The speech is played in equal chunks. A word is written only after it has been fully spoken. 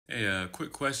Hey,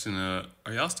 quick question. Are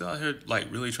y'all still out here like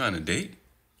really trying to date?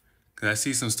 Cause I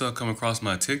see some stuff come across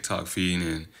my TikTok feed,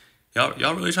 and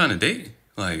y'all really trying to date?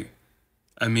 Like,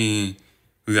 I mean,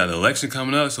 we got the election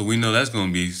coming up, so we know that's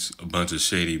gonna be a bunch of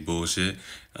shady bullshit.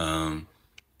 Um,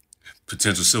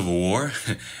 Potential civil war.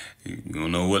 You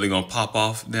don't know what they're gonna pop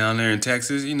off down there in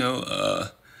Texas.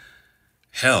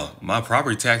 Hell, my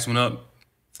property tax went up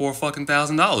 $4 fucking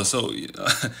thousand. So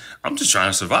I'm just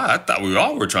trying to survive. I thought we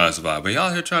all were trying to survive, but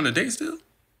y'all here trying to date still?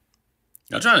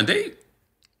 Y'all trying to date?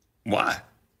 Why?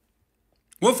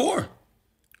 What for?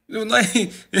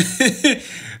 Like,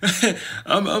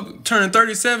 I'm turning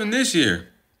 37 this year.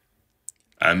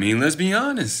 I mean, let's be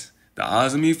honest. The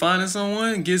odds of me finding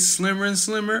someone gets slimmer and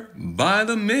slimmer by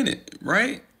the minute,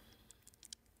 right?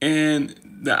 And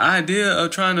the idea of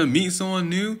trying to meet someone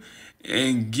new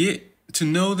and get to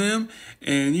know them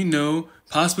and,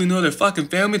 possibly know their fucking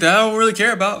family that I don't really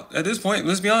care about at this point.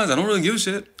 Let's be honest. I don't really give a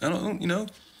shit. I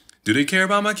don't. Do they care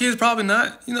about my kids? Probably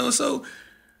not. So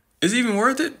is it even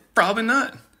worth it? Probably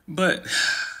not. But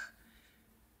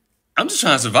I'm just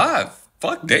trying to survive.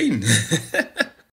 Fuck dating.